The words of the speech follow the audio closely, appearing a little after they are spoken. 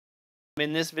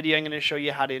In this video, I'm going to show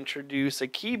you how to introduce a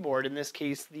keyboard, in this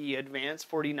case the Advanced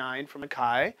 49 from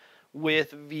Akai,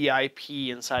 with VIP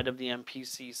inside of the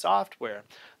MPC software.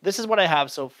 This is what I have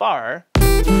so far.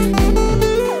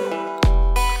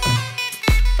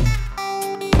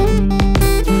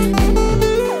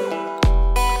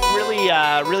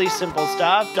 Really simple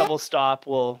stuff. Double stop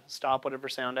will stop whatever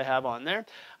sound I have on there.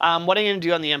 What I'm going to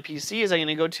do on the MPC is I'm going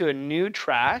to go to a new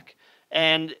track,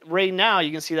 and right now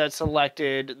you can see that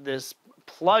selected this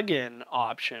plugin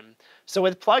option. So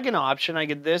with plugin option, I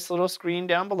get this little screen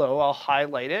down below. I'll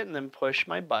highlight it and then push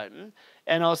my button,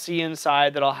 and I'll see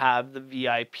inside that I'll have the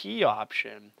VIP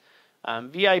option.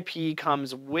 VIP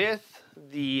comes with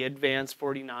the Advanced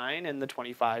 49 and the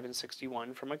 25 and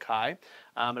 61 from Akai.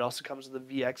 It also comes with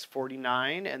the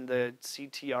VX49 and the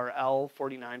CTRL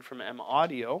 49 from M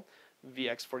Audio.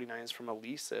 VX49 is from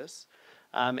Alesis.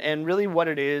 And really what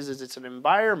it is it's an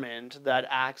environment that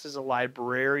acts as a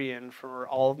librarian for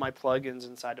all of my plugins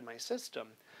inside of my system.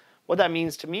 What that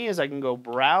means to me is I can go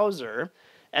browser,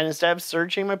 and instead of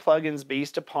searching my plugins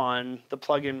based upon the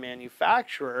plugin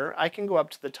manufacturer, I can go up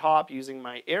to the top using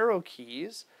my arrow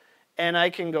keys, and I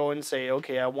can go and say,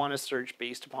 okay, I want to search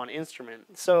based upon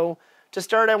instrument. So to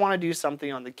start, I want to do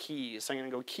something on the keys. So I'm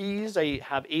going to go keys. I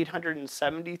have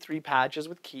 873 patches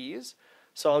with keys.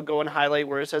 So I'll go and highlight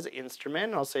where it says instrument,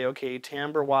 and I'll say, okay,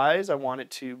 timbre-wise, I want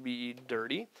it to be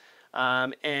dirty.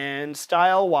 And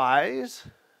style-wise,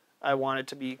 I want it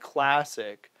to be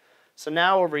classic. So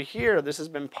now over here, this has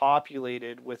been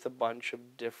populated with a bunch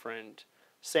of different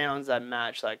sounds that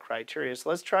match that criteria. So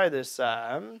let's try this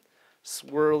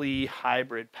swirly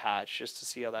hybrid patch just to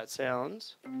see how that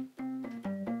sounds.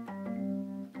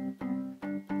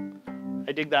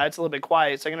 I dig that. It's a little bit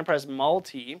quiet, so I'm going to press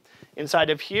multi.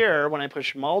 Inside of here, when I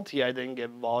push multi, I then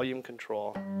get volume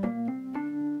control.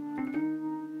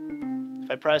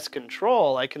 If I press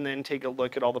control, I can then take a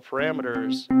look at all the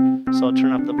parameters. So I'll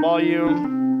turn up the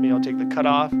volume, maybe I'll take the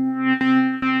cutoff.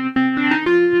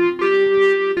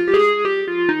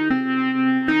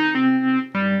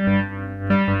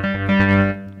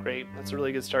 Great, that's a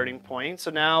really good starting point. So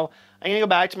now I'm going to go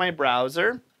back to my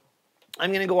browser.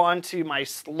 I'm going to go on to my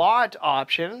slot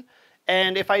option,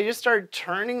 and if I just start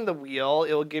turning the wheel,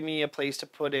 it will give me a place to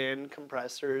put in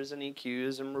compressors and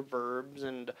EQs and reverbs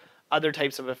and other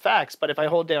types of effects. But if I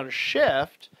hold down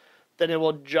shift, then it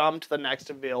will jump to the next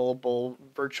available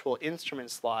virtual instrument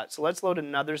slot. So let's load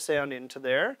another sound into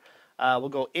there. We'll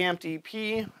go amp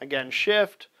DP, again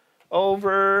shift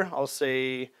over, I'll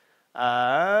say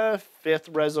 5th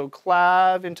reso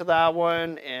clav into that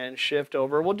one, and shift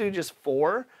over. We'll do just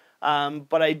 4.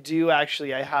 But I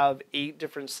have 8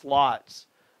 different slots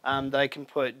that I can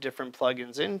put different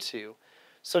plugins into.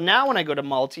 So now when I go to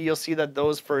multi, you'll see that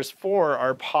those first 4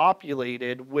 are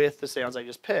populated with the sounds I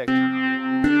just picked.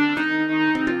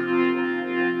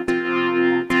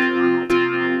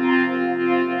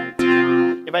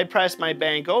 If I press my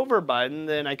bank over button,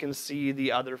 then I can see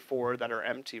the other 4 that are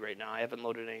empty right now. I haven't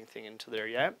loaded anything into there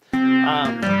yet.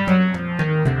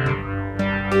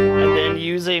 And then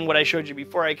using what I showed you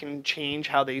before, I can change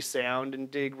how they sound and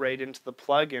dig right into the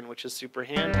plugin, which is super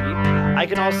handy. I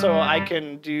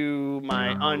can do my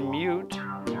unmute.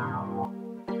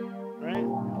 Right?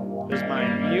 There's my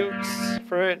mutes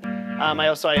for it. I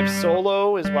have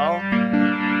solo as well.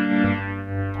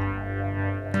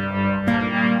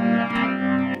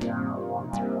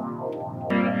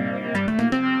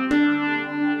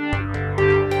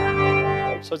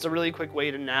 So it's a really quick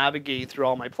way to navigate through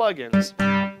all my plugins.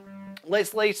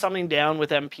 Let's lay something down with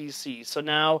MPC. So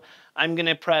now I'm going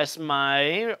to press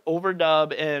my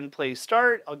overdub and play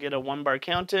start. I'll get a 1-bar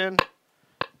count in,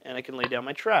 and I can lay down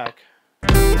my track.